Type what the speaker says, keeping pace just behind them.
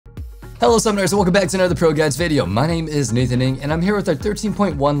Hello Summoners, and welcome back to another ProGuides video. My name is Nathan Ng, and I'm here with our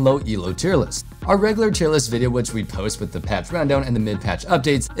 13.1 low ELO tier list. Our regular tier list video, which we post with the patch rundown and the mid-patch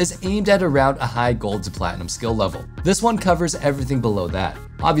updates, is aimed at around a high gold to platinum skill level. This one covers everything below that.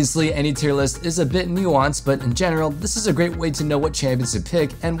 Obviously, any tier list is a bit nuanced, but in general, this is a great way to know what champions to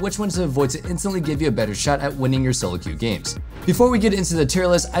pick and which ones to avoid to instantly give you a better shot at winning your solo queue games. Before we get into the tier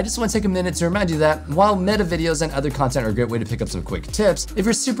list, I just want to take a minute to remind you that while meta videos and other content are a great way to pick up some quick tips, if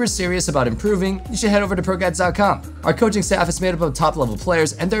you're super serious about improving, you should head over to ProGuides.com. Our coaching staff is made up of top level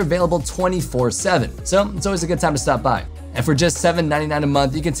players and they're available 24/7, so it's always a good time to stop by. And for just $7.99 a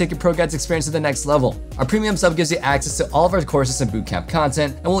month, you can take your ProGuides experience to the next level. Our premium sub gives you access to all of our courses and bootcamp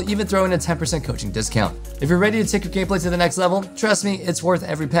content, and we'll even throw in a 10% coaching discount. If you're ready to take your gameplay to the next level, trust me, it's worth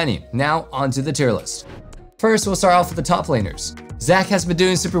every penny. Now, onto the tier list. First, we'll start off with the top laners. Zac has been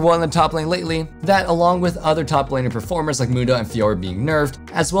doing super well in the top lane lately. That, along with other top laner performers like Mundo and Fiora being nerfed,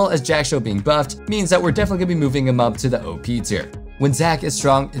 as well as Jaxo being buffed, means that we're definitely gonna be moving him up to the OP tier. When Zac is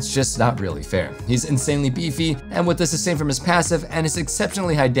strong, it's just not really fair. He's insanely beefy, and with the sustain from his passive and his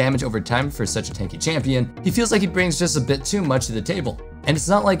exceptionally high damage over time for such a tanky champion, he feels like he brings just a bit too much to the table. And it's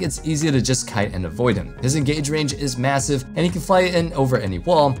not like it's easy to just kite and avoid him. His engage range is massive, and he can fly in over any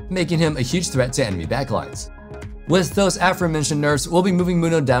wall, making him a huge threat to enemy backlines. With those aforementioned nerfs, we'll be moving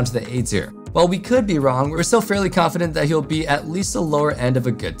Mundo down to the A tier. While we could be wrong, we're still fairly confident that he'll be at least the lower end of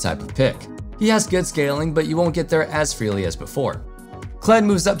a good type of pick. He has good scaling, but you won't get there as freely as before. Kled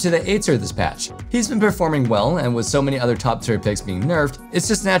moves up to the A tier this patch. He's been performing well, and with so many other top tier picks being nerfed, it's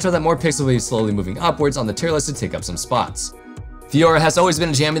just natural that more picks will be slowly moving upwards on the tier list to take up some spots. Fiora has always been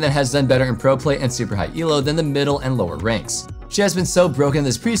a champion that has done better in pro play and super high elo than the middle and lower ranks. She has been so broken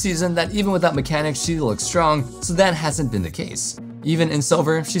this preseason that even without mechanics she looks strong, so that hasn't been the case. Even in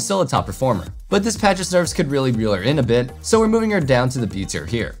silver, she's still a top performer. But this patch's nerfs could really reel her in a bit, so we're moving her down to the B tier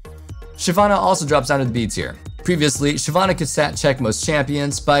here. Shyvana also drops down to the B tier. Previously, Shyvana could stat check most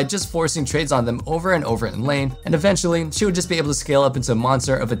champions by just forcing trades on them over and over in lane, and eventually, she would just be able to scale up into a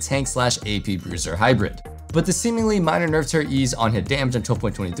monster of a tank/AP bruiser hybrid. But the seemingly minor nerf to her ease on hit damage on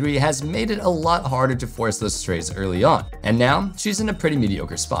 12.23 has made it a lot harder to force those trades early on, and now she's in a pretty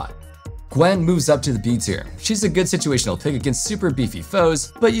mediocre spot. Gwen moves up to the B tier. She's a good situational pick against super beefy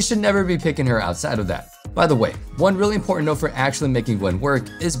foes, but you should never be picking her outside of that. By the way, one really important note for actually making Gwen work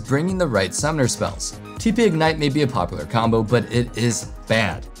is bringing the right summoner spells. TP Ignite may be a popular combo, but it is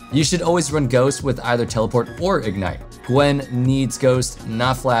bad. You should always run Ghost with either Teleport or Ignite. Gwen needs Ghost,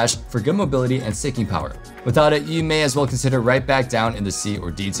 not Flash, for good mobility and sticking power. Without it, you may as well consider right back down in the C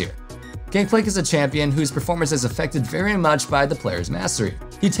or D tier. Gangplank is a champion whose performance is affected very much by the player's mastery.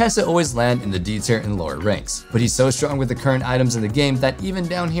 He tends to always land in the D tier in lower ranks, but he's so strong with the current items in the game that even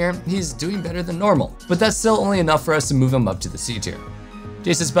down here, he's doing better than normal. But that's still only enough for us to move him up to the C tier.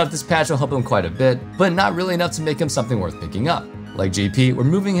 Jace's buff this patch will help him quite a bit, but not really enough to make him something worth picking up. Like JP, we're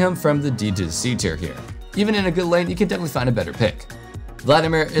moving him from the D to the C tier here. Even in a good lane, you can definitely find a better pick.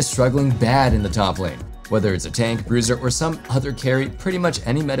 Vladimir is struggling bad in the top lane. Whether it's a tank, bruiser, or some other carry, pretty much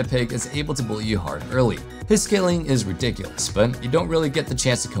any meta pick is able to bully you hard early. His scaling is ridiculous, but you don't really get the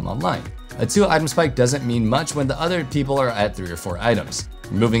chance to come online. A 2-item spike doesn't mean much when the other people are at 3 or 4 items,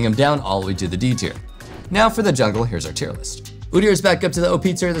 moving him down all the way to the D tier. Now for the jungle, here's our tier list. Udyr is back up to the OP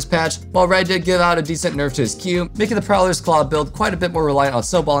tier this patch. While Rai did give out a decent nerf to his Q, making the Prowler's Claw build quite a bit more reliant on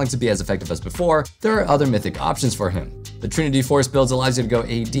snowballing to be as effective as before, there are other mythic options for him. The Trinity Force builds allows you to go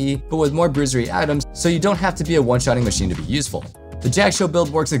AD, but with more bruisery items, so you don't have to be a one-shotting machine to be useful. The Jaxo build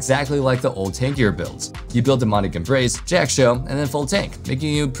works exactly like the old tankier builds. You build Demonic Embrace, Jaxo, and then full tank,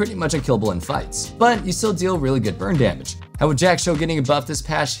 making you pretty much unkillable in fights. But you still deal really good burn damage. And with Jaxo getting a buff this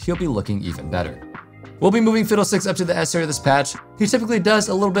patch, he'll be looking even better. We'll be moving Fiddlesticks up to the S tier this patch. He typically does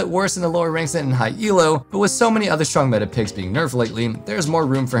a little bit worse in the lower ranks than in high elo, but with so many other strong meta picks being nerfed lately, there's more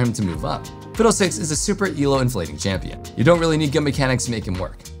room for him to move up. Fiddlesticks is a super elo inflating champion. You don't really need good mechanics to make him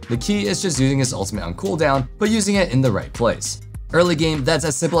work. The key is just using his ultimate on cooldown, but using it in the right place. Early game, that's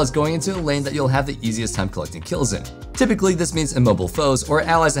as simple as going into a lane that you'll have the easiest time collecting kills in. Typically, this means immobile foes or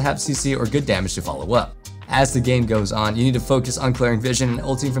allies that have CC or good damage to follow up. As the game goes on, you need to focus on clearing vision and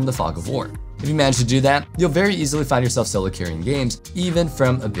ulting from the fog of war. If you manage to do that, you'll very easily find yourself solo carrying games, even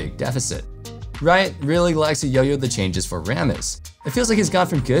from a big deficit. Riot really likes to yo-yo the changes for Rammus. It feels like he's gone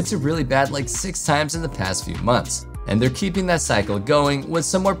from good to really bad like 6 times in the past few months, and they're keeping that cycle going with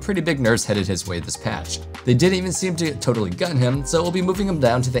some more pretty big nerfs headed his way this patch. They didn't even seem to totally gun him, so we'll be moving him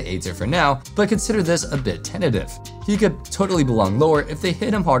down to the A tier for now, but consider this a bit tentative. He could totally belong lower if they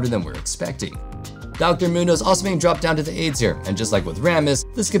hit him harder than we're expecting. Dr. Mundo is also being dropped down to the A tier, and just like with Rammus,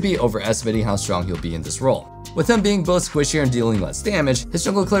 this could be overestimating how strong he'll be in this role. With him being both squishier and dealing less damage, his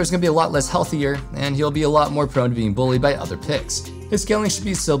jungle killer is going to be a lot less healthier, and he'll be a lot more prone to being bullied by other picks. His scaling should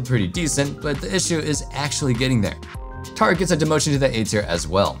be still pretty decent, but the issue is actually getting there. Taric gets a demotion to the A tier as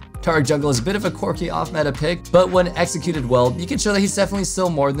well. Taric jungle is a bit of a quirky off-meta pick, but when executed well, you can show that he's definitely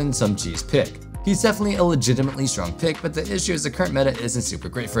still more than some cheese pick. He's definitely a legitimately strong pick, but the issue is the current meta isn't super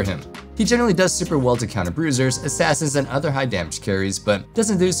great for him. He generally does super well to counter bruisers, assassins, and other high damage carries, but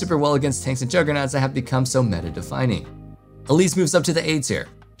doesn't do super well against tanks and juggernauts that have become so meta-defining. Elise moves up to the A tier.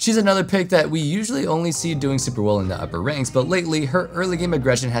 She's another pick that we usually only see doing super well in the upper ranks, but lately, her early game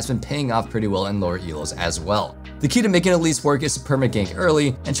aggression has been paying off pretty well in lower elos as well. The key to making Elise work is to perma gank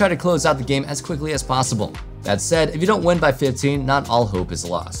early and try to close out the game as quickly as possible. That said, if you don't win by 15, not all hope is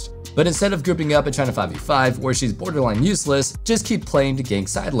lost. But instead of grouping up and trying to 5v5 where she's borderline useless, just keep playing to gank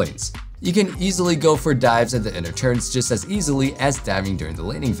side lanes. You can easily go for dives at the inner turns just as easily as diving during the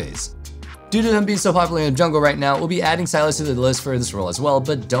laning phase. Due to him being so popular in the jungle right now, we'll be adding Sylas to the list for this role as well,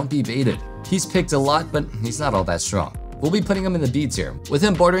 but don't be baited. He's picked a lot, but he's not all that strong. We'll be putting him in the B tier, with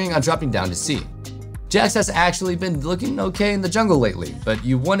him bordering on dropping down to C. Jax has actually been looking okay in the jungle lately, but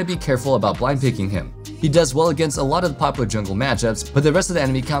you want to be careful about blind picking him. He does well against a lot of the popular jungle matchups, but the rest of the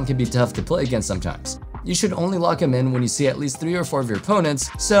enemy comp can be tough to play against sometimes. You should only lock him in when you see at least 3 or 4 of your opponents,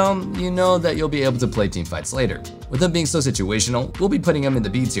 so you know that you'll be able to play team fights later. With him being so situational, we'll be putting him in the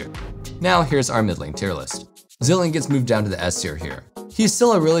B tier. Now here's our mid lane tier list. Zilean gets moved down to the S tier here. He's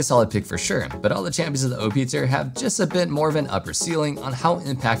still a really solid pick for sure, but all the champions of the OP tier have just a bit more of an upper ceiling on how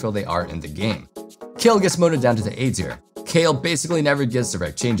impactful they are in the game. Kayle gets moted down to the A tier. Kayle basically never gets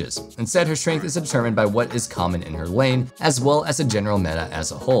direct changes. Instead, her strength is determined by what is common in her lane, as well as the general meta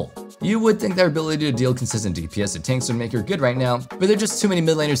as a whole. You would think their ability to deal consistent DPS to tanks would make her good right now, but there are just too many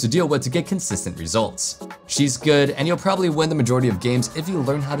mid laners to deal with to get consistent results. She's good, and you'll probably win the majority of games if you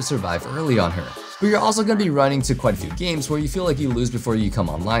learn how to survive early on her. But you're also going to be running to quite a few games where you feel like you lose before you come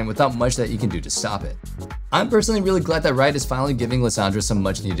online without much that you can do to stop it. I'm personally really glad that Riot is finally giving Lissandra some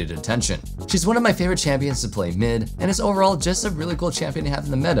much needed attention. She's one of my favorite champions to play mid, and is overall just a really cool champion to have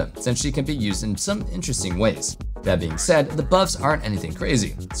in the meta, since she can be used in some interesting ways. That being said, the buffs aren't anything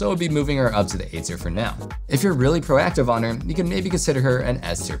crazy, so we'll be moving her up to the A tier for now. If you're really proactive on her, you can maybe consider her an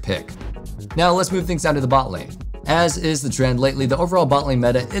S tier pick. Now let's move things down to the bot lane. As is the trend lately, the overall bot lane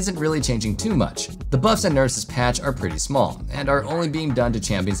meta isn't really changing too much. The buffs and nerfs this patch are pretty small, and are only being done to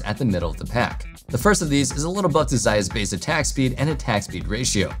champions at the middle of the pack. The first of these is a little buff to Xayah's base attack speed and attack speed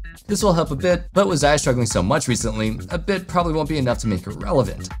ratio. This will help a bit, but with Xayah struggling so much recently, a bit probably won't be enough to make her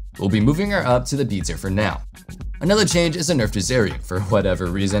relevant. We'll be moving her up to the B tier for now. Another change is a nerf to Zeri. For whatever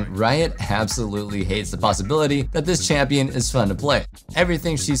reason, Riot absolutely hates the possibility that this champion is fun to play.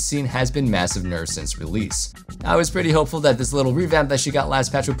 Everything she's seen has been massive nerfs since release. I was pretty hopeful that this little revamp that she got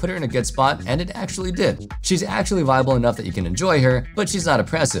last patch would put her in a good spot, and it actually did. She's actually viable enough that you can enjoy her, but she's not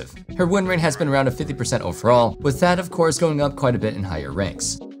oppressive. Her win rate has been around a 50% overall, with that of course going up quite a bit in higher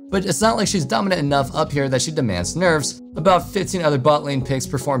ranks. But it's not like she's dominant enough up here that she demands nerfs. About 15 other bot lane picks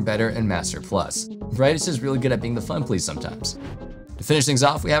perform better in Master Plus. Riot is just really good at being the fun please sometimes. To finish things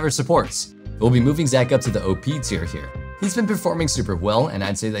off, we have our supports. We'll be moving Zac up to the OP tier here. He's been performing super well, and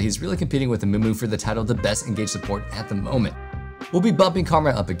I'd say that he's really competing with Amumu for the title of the best engaged support at the moment. We'll be bumping Karma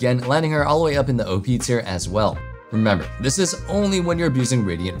up again, landing her all the way up in the OP tier as well. Remember, this is only when you're abusing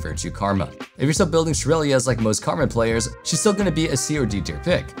Radiant Virtue Karma. If you're still building Shurelias like most Karma players, she's still going to be a C or D tier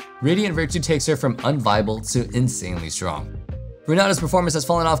pick. Radiant Virtue takes her from unviable to insanely strong. Renata's performance has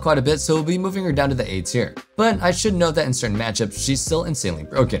fallen off quite a bit, so we'll be moving her down to the A tier. But I should note that in certain matchups, she's still insanely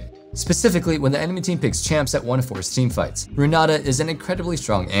broken. Specifically, when the enemy team picks champs that want to force team fights, Renata is an incredibly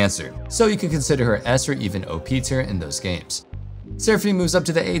strong answer, so you could consider her S or even OP tier in those games. Seraphine moves up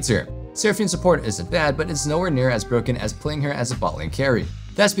to the A tier. Seraphine's support isn't bad, but it's nowhere near as broken as playing her as a bot lane carry.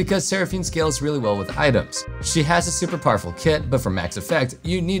 That's because Seraphine scales really well with items. She has a super powerful kit, but for max effect,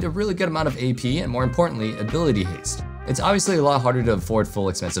 you need a really good amount of AP and more importantly, ability haste. It's obviously a lot harder to afford full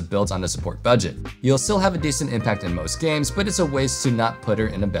expensive builds on a support budget. You'll still have a decent impact in most games, but it's a waste to not put her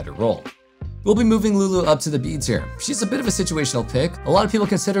in a better role. We'll be moving Lulu up to the B tier. She's a bit of a situational pick. A lot of people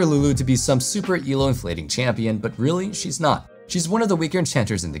consider Lulu to be some super ELO inflating champion, but really, she's not. She's one of the weaker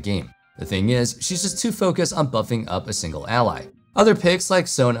enchanters in the game. The thing is, she's just too focused on buffing up a single ally. Other picks like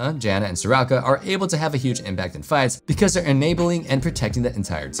Sona, Janna, and Soraka are able to have a huge impact in fights because they're enabling and protecting the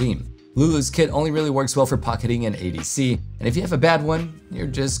entire team. Lulu's kit only really works well for pocketing an ADC, and if you have a bad one, you're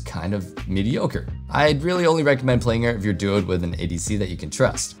just kind of mediocre. I'd really only recommend playing her if you're duoed with an ADC that you can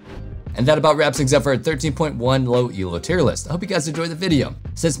trust. And that about wraps things up for our 13.1 low ELO tier list. I hope you guys enjoyed the video.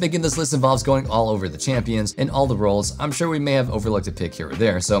 Since making this list involves going all over the champions in all the roles, I'm sure we may have overlooked a pick here or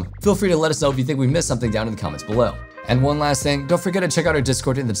there, so feel free to let us know if you think we missed something down in the comments below. And one last thing, don't forget to check out our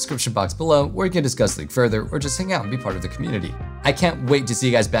Discord in the description box below, where you can discuss the league further or just hang out and be part of the community. I can't wait to see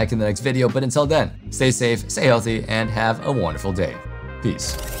you guys back in the next video, but until then, stay safe, stay healthy, and have a wonderful day.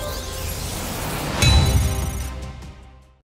 Peace.